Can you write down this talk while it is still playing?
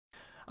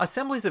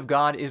Assemblies of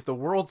God is the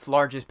world's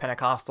largest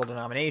Pentecostal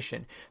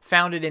denomination.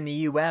 Founded in the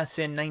U.S.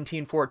 in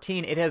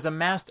 1914, it has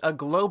amassed a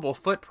global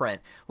footprint,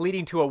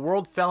 leading to a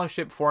world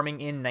fellowship forming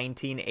in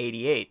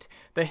 1988.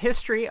 The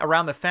history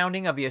around the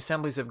founding of the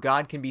Assemblies of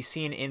God can be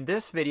seen in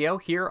this video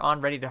here on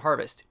Ready to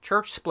Harvest: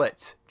 Church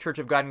Splits, Church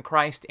of God in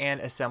Christ,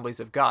 and Assemblies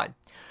of God.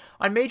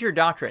 On major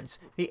doctrines,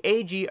 the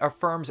AG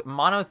affirms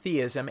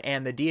monotheism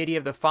and the deity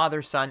of the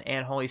Father, Son,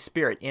 and Holy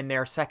Spirit in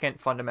their second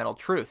fundamental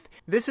truth.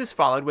 This is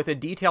followed with a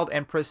detailed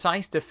and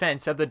precise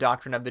defense of the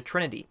doctrine of the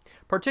Trinity,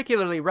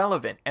 particularly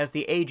relevant as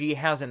the AG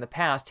has in the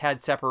past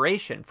had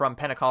separation from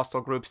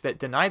Pentecostal groups that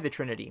deny the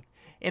Trinity.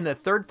 In the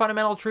third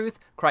fundamental truth,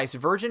 Christ's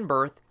virgin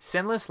birth,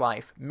 sinless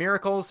life,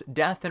 miracles,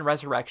 death, and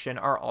resurrection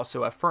are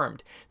also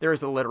affirmed. There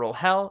is a literal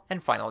hell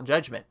and final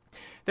judgment.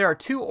 There are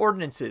two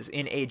ordinances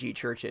in AG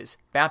churches: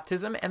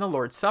 baptism and the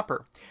Lord's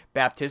Supper.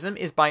 Baptism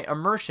is by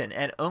immersion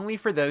and only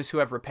for those who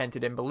have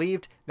repented and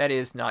believed, that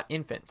is, not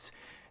infants.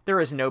 There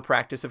is no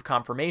practice of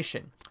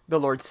confirmation. The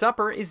Lord's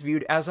Supper is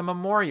viewed as a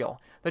memorial.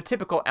 The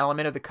typical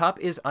element of the cup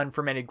is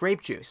unfermented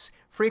grape juice.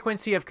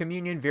 Frequency of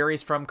communion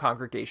varies from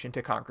congregation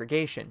to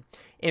congregation.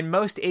 In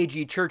most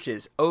AG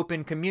churches,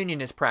 open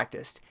communion is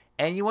practiced.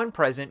 Anyone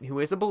present who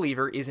is a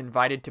believer is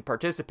invited to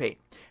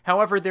participate.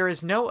 However, there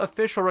is no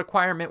official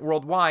requirement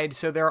worldwide,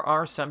 so there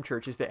are some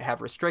churches that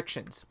have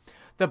restrictions.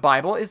 The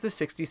Bible is the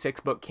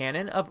 66-book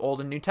canon of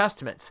Old and New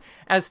Testaments.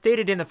 As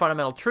stated in the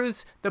Fundamental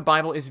Truths, the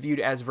Bible is viewed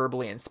as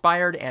verbally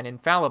inspired and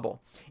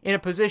infallible. In a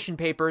position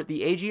paper,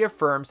 the AG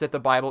affirms that the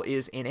Bible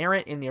is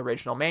inerrant in the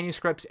original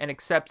manuscripts and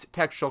accepts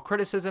textual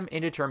criticism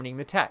in determining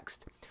the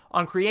text.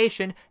 On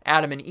creation,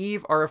 Adam and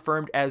Eve are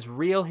affirmed as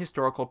real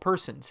historical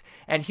persons,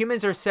 and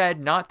humans are said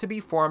not to be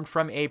formed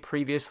from a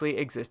previously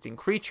existing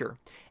creature.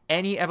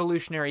 Any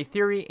evolutionary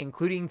theory,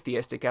 including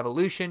theistic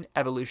evolution,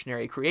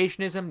 evolutionary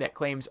creationism that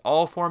claims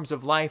all forms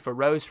of life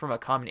arose from a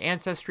common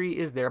ancestry,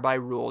 is thereby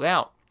ruled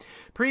out.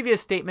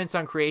 Previous statements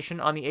on creation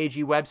on the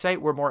AG website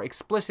were more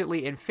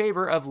explicitly in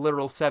favor of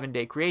literal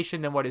 7-day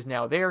creation than what is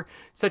now there,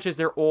 such as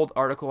their old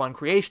article on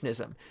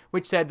creationism,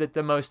 which said that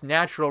the most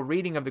natural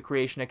reading of the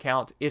creation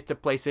account is to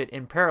place it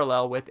in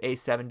parallel with a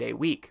 7-day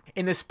week.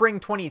 In the spring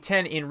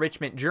 2010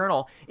 Enrichment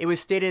Journal, it was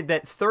stated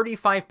that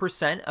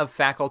 35% of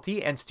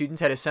faculty and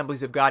students at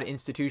Assemblies of God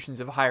institutions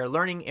of higher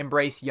learning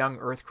embrace young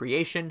earth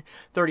creation,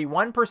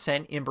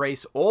 31%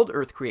 embrace old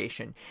earth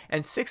creation,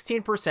 and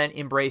 16%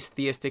 embrace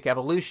theistic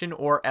evolution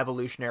or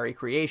evolutionary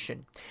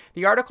creation.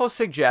 The article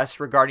suggests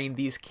regarding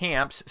these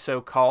camps,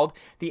 so-called,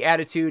 the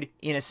attitude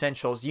in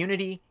essentials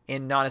unity,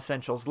 in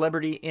non-essentials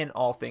liberty, in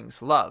all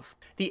things love.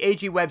 The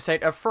AG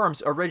website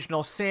affirms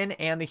original sin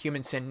and the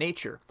human sin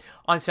nature.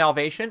 On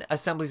salvation,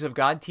 Assemblies of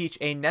God teach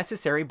a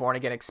necessary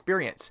born-again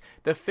experience.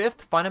 The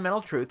fifth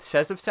fundamental truth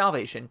says of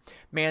salvation,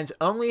 man's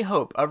only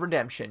hope of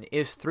redemption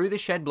is through the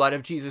shed blood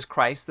of Jesus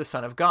Christ, the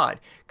Son of God.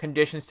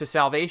 Conditions to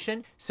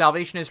salvation: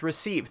 salvation is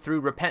received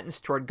through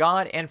repentance toward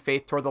God and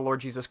faith toward the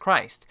Lord Jesus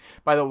Christ.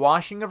 By the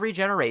washing of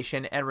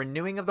regeneration and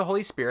renewing of the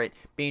Holy Spirit,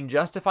 being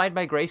justified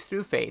by grace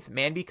through faith,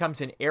 man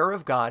becomes an heir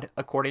of God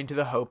according to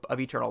the hope of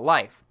eternal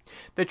life.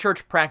 The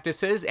church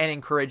practices and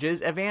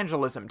encourages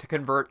evangelism to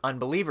convert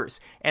unbelievers,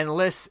 and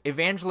lists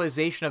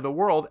evangelization of the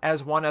world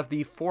as one of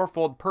the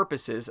fourfold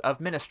purposes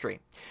of ministry.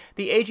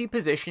 The AG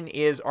position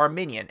is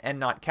Arminian and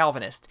not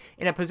Calvinist.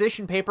 In a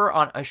position paper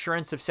on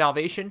assurance of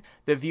salvation,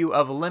 the view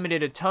of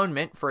limited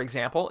atonement, for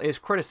example, is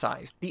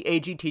criticized. The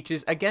AG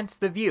teaches against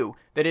the view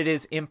that it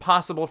is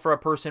impossible for a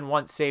person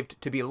once saved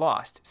to be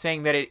lost,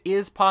 saying that it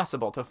is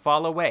possible to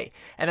fall away,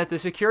 and that the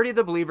security of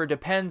the believer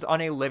depends on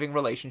a living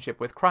relationship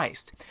with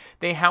Christ.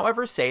 They,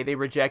 however, say they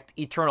reject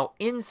eternal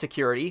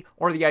insecurity,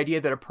 or the idea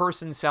that a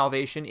person's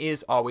salvation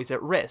is always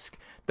at risk.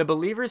 The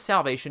believer's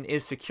salvation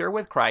is secure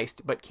with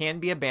Christ, but can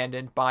be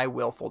abandoned by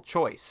willful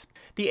choice.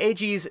 The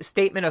AG's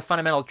Statement of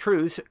Fundamental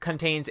Truths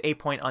contains a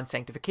point on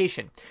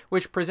sanctification,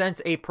 which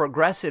presents a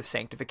progressive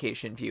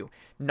sanctification view,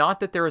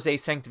 not that there is a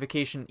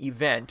sanctification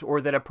event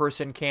or that a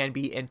person can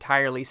be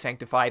entirely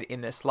sanctified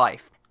in this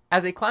life.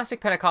 As a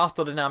classic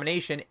Pentecostal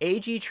denomination,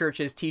 AG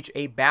churches teach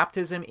a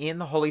baptism in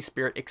the Holy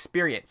Spirit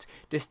experience,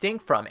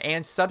 distinct from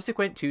and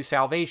subsequent to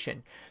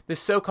salvation. The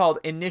so-called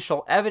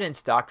initial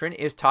evidence doctrine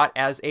is taught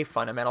as a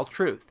fundamental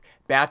truth.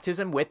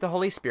 Baptism with the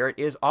Holy Spirit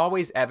is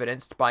always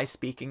evidenced by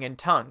speaking in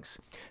tongues.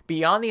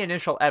 Beyond the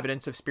initial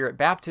evidence of Spirit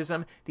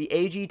baptism, the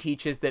AG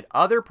teaches that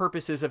other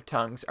purposes of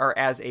tongues are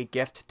as a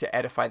gift to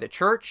edify the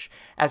church,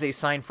 as a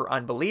sign for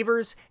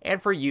unbelievers,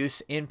 and for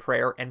use in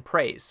prayer and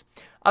praise.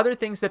 Other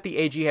things that the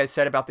AG has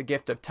said about the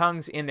gift of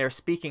tongues in their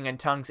Speaking in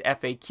Tongues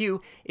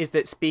FAQ is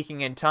that speaking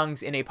in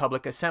tongues in a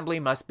public assembly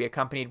must be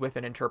accompanied with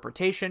an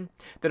interpretation,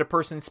 that a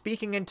person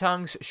speaking in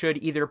tongues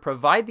should either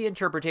provide the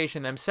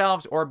interpretation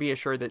themselves or be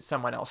assured that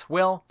someone else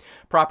will.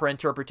 Proper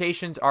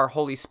interpretations are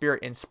Holy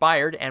Spirit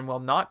inspired and will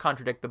not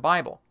contradict the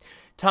Bible.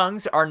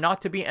 Tongues are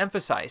not to be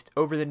emphasized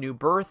over the new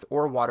birth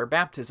or water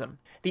baptism.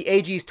 The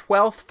AG's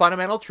 12th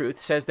fundamental truth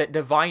says that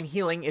divine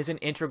healing is an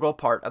integral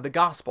part of the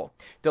gospel.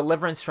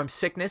 Deliverance from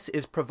sickness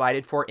is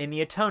provided for in the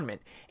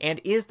atonement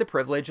and is the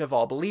privilege of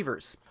all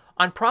believers.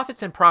 On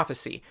prophets and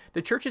prophecy,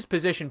 the Church's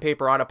position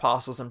paper on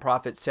apostles and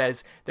prophets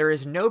says there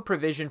is no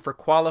provision for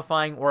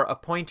qualifying or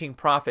appointing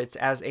prophets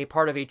as a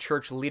part of a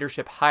church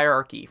leadership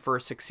hierarchy for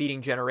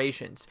succeeding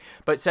generations,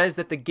 but says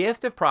that the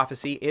gift of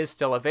prophecy is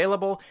still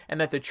available and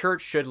that the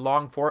Church should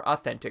long for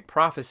authentic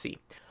prophecy.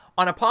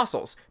 On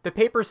apostles, the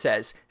paper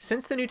says,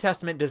 since the New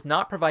Testament does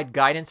not provide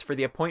guidance for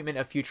the appointment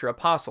of future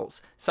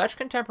apostles, such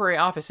contemporary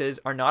offices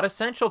are not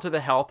essential to the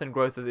health and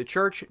growth of the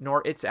Church,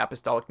 nor its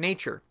apostolic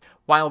nature.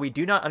 While we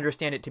do not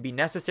understand it to be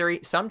necessary,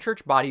 some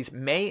church bodies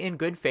may, in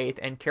good faith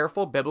and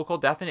careful biblical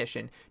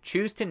definition,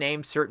 choose to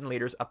name certain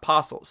leaders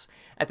apostles.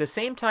 At the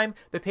same time,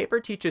 the paper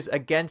teaches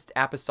against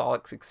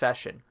apostolic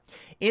succession.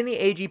 In the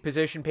AG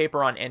position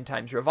paper on End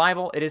Times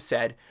Revival, it is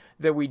said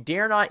that we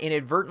dare not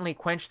inadvertently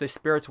quench the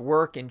Spirit's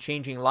work in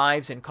changing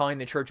lives and calling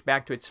the church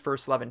back to its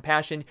first love and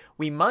passion.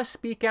 We must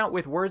speak out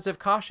with words of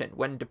caution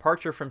when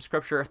departure from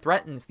Scripture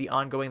threatens the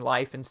ongoing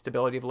life and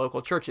stability of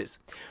local churches.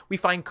 We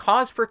find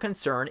cause for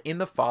concern in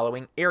the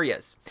following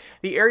areas.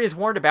 The areas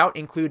warned about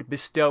include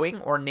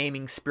bestowing or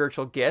naming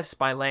spiritual gifts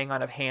by laying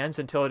on of hands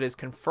until it is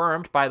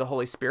confirmed by the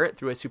Holy Spirit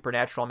through a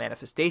supernatural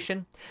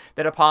manifestation,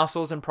 that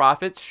apostles and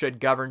prophets should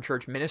govern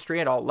church ministry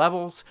at all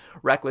levels,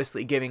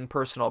 recklessly giving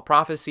personal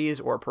prophecies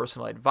or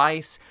personal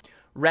advice,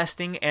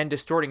 wresting and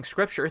distorting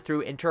Scripture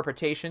through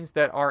interpretations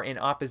that are in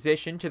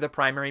opposition to the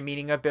primary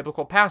meaning of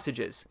biblical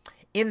passages.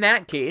 In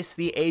that case,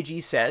 the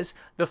AG says,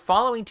 the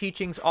following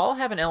teachings all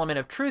have an element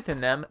of truth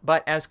in them,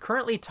 but as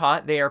currently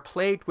taught, they are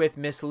plagued with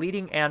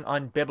misleading and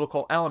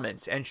unbiblical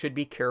elements and should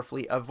be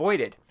carefully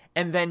avoided.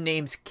 And then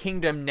names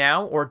Kingdom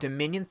Now or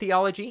Dominion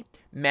theology,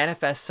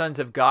 manifest sons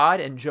of God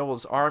and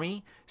Joel's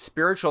army,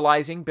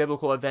 spiritualizing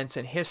biblical events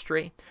and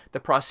history, the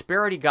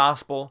prosperity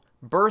gospel,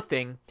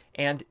 birthing,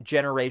 and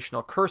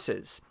generational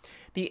curses.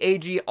 The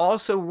AG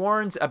also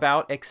warns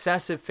about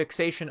excessive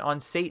fixation on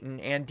Satan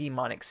and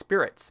demonic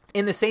spirits.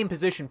 In the same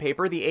position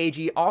paper, the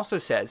AG also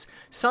says,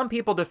 some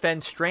people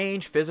defend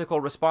strange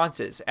physical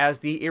responses as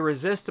the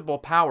irresistible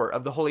power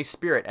of the Holy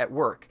Spirit at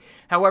work.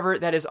 However,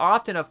 that is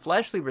often a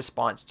fleshly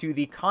response to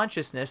the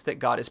consciousness that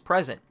God is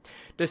present.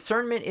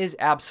 Discernment is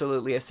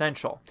absolutely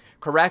essential.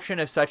 Correction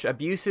of such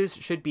abuses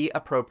should be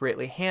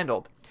appropriately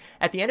handled.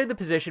 At the end of the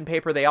position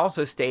paper, they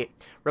also state,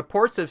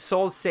 reports of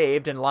souls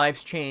saved and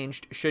lives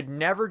changed should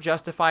never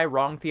justify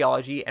wrong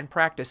theology and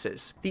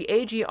practices. The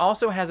AG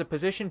also has a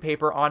position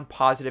paper on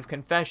positive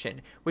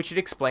confession, which it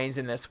explains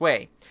in this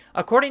way.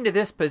 According to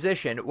this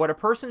position, what a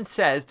person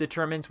says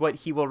determines what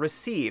he will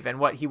receive and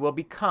what he will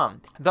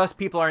become. Thus,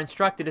 people are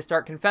instructed to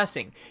start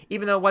confessing,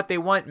 even though what they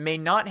want may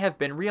not have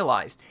been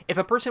realized. If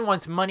a person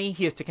wants money,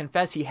 he is to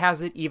confess he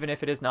has it, even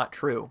if it is not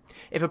true.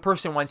 If a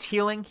person wants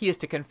healing, he is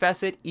to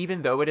confess it,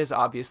 even though it is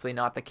obviously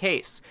not the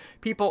case.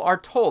 People are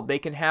told they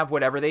can have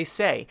whatever they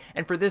say,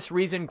 and for this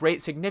reason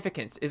great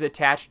significance is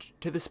attached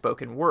to the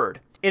spoken word.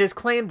 It is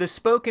claimed the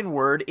spoken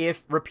word,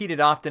 if repeated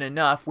often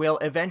enough, will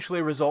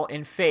eventually result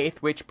in faith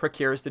which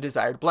procures the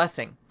desired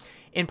blessing.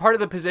 In part of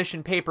the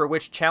position paper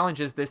which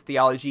challenges this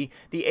theology,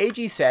 the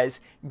AG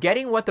says,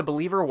 getting what the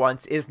believer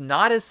wants is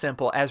not as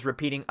simple as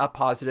repeating a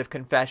positive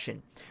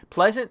confession.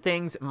 Pleasant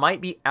things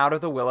might be out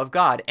of the will of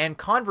God, and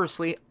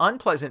conversely,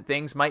 unpleasant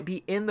things might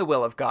be in the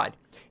will of God.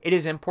 It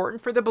is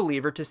important for the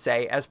believer to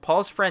say, as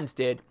Paul's friends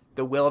did,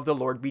 the will of the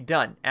Lord be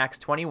done, Acts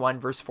 21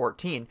 verse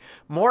 14,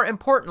 more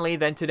importantly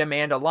than to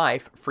demand a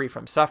life free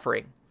from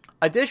suffering.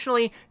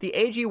 Additionally, the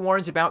AG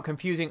warns about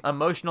confusing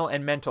emotional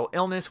and mental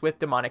illness with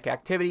demonic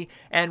activity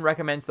and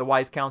recommends the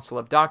wise counsel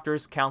of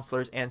doctors,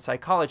 counselors, and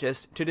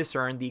psychologists to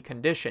discern the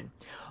condition.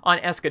 On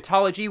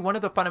eschatology, one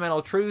of the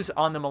fundamental truths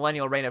on the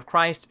millennial reign of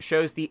Christ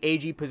shows the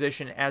AG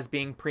position as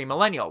being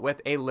premillennial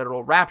with a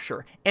literal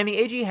rapture, and the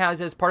AG has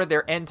as part of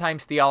their end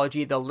times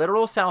theology the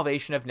literal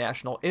salvation of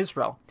national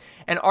Israel.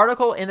 An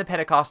article in the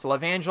Pentecostal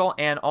Evangel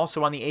and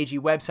also on the AG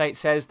website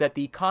says that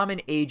the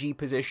common AG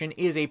position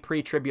is a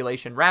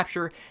pre-tribulation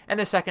rapture, and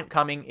the second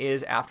coming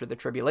is after the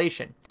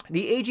tribulation.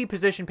 The AG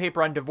position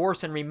paper on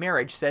divorce and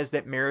remarriage says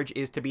that marriage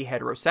is to be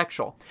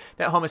heterosexual,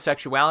 that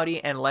homosexuality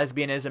and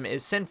lesbianism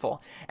is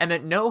sinful, and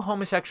that no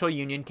homosexual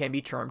union can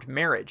be termed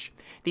marriage.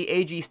 The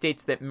AG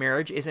states that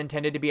marriage is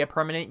intended to be a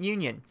permanent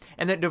union,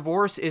 and that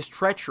divorce is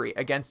treachery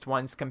against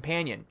one's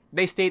companion.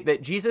 They state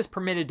that Jesus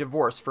permitted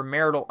divorce for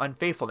marital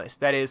unfaithfulness,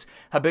 that is,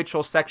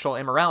 habitual sexual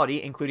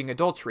immorality, including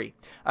adultery.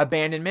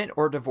 Abandonment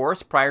or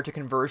divorce prior to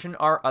conversion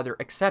are other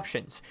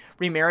exceptions.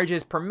 Remarriage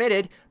is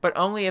permitted, but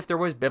only if there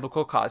was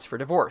biblical cause for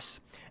divorce.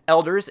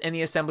 Elders in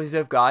the Assemblies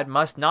of God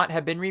must not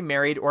have been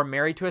remarried or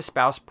married to a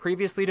spouse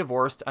previously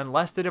divorced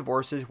unless the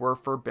divorces were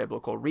for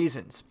biblical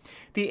reasons.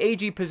 The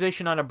AG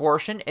position on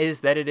abortion is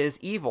that it is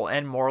evil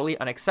and morally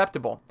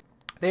unacceptable.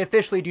 They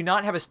officially do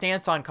not have a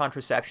stance on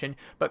contraception,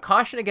 but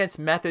caution against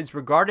methods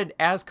regarded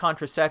as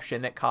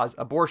contraception that cause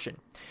abortion.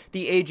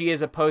 The AG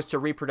is opposed to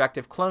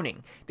reproductive cloning.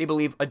 They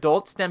believe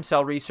adult stem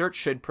cell research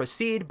should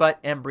proceed, but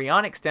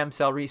embryonic stem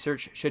cell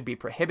research should be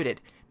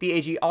prohibited. The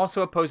AG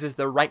also opposes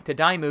the right to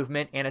die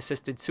movement and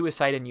assisted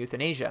suicide and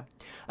euthanasia.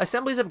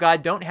 Assemblies of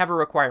God don't have a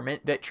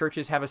requirement that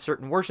churches have a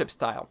certain worship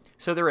style,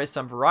 so there is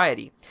some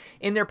variety.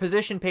 In their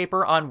position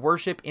paper on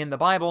worship in the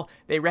Bible,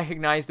 they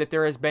recognize that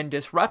there has been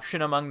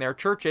disruption among their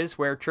churches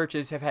where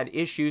churches have had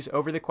issues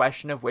over the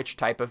question of which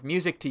type of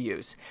music to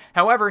use.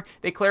 However,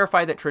 they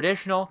clarify that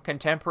traditional,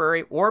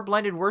 contemporary, or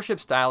blended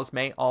worship styles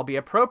may all be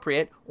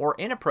appropriate or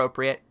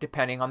inappropriate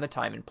depending on the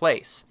time and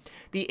place.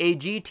 The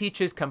AG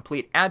teaches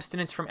complete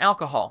abstinence from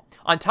alcohol.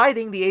 On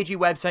tithing, the AG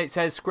website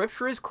says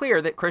Scripture is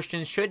clear that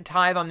Christians should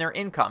tithe on their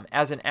income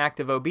as an act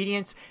of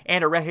obedience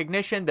and a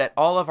recognition that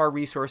all of our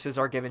resources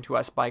are given to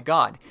us by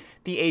God.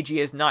 The AG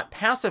is not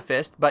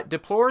pacifist, but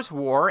deplores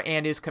war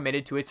and is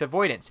committed to its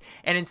avoidance,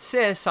 and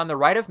insists on the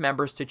right of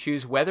members to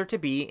choose whether to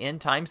be, in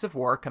times of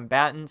war,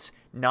 combatants,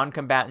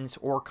 non-combatants,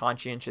 or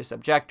conscientious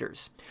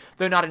objectors.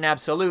 Though not an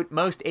absolute,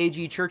 most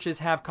AG churches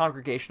have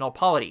congregational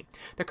polity.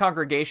 The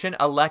congregation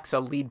elects a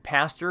lead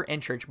pastor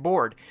and church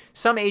board.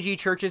 Some AG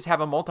churches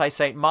have a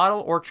multi-site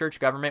model or church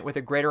government with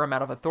a greater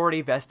amount of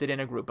authority vested in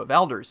a group of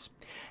elders.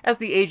 As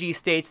the AG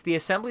states, the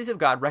Assemblies of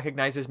God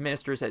recognizes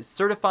ministers as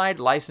certified,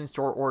 licensed,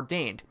 or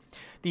ordained.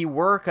 The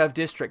work of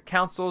district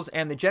councils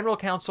and the general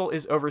council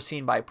is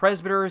overseen by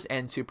presbyters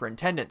and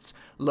superintendents.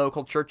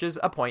 Local churches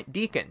appoint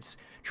deacons.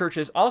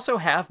 Churches also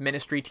have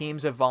ministry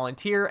teams of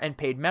volunteer and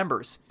paid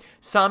members.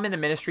 Some in the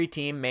ministry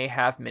team may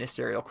have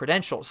ministerial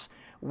credentials.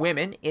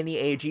 Women in the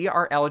AG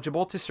are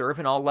eligible to serve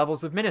in all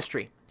levels of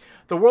ministry.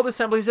 The World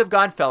Assemblies of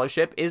God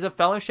Fellowship is a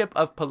fellowship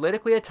of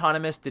politically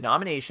autonomous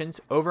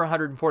denominations, over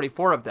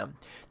 144 of them.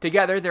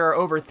 Together, there are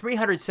over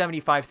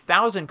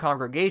 375,000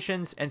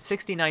 congregations and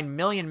 69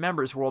 million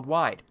members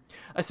worldwide.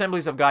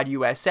 Assemblies of God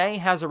USA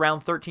has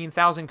around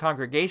 13,000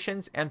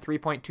 congregations and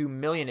 3.2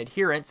 million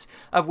adherents,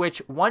 of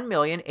which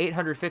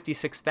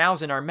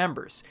 1,856,000 are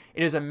members.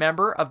 It is a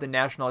member of the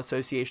National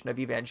Association of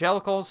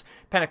Evangelicals,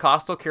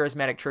 Pentecostal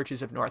Charismatic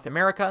Churches of North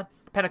America,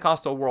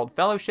 Pentecostal World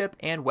Fellowship,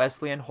 and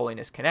Wesleyan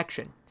Holiness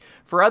Connection.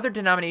 For other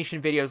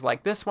denomination videos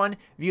like this one,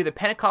 view the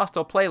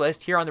Pentecostal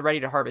playlist here on the Ready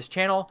to Harvest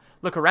channel.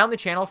 Look around the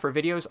channel for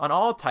videos on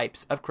all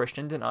types of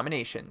Christian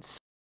denominations.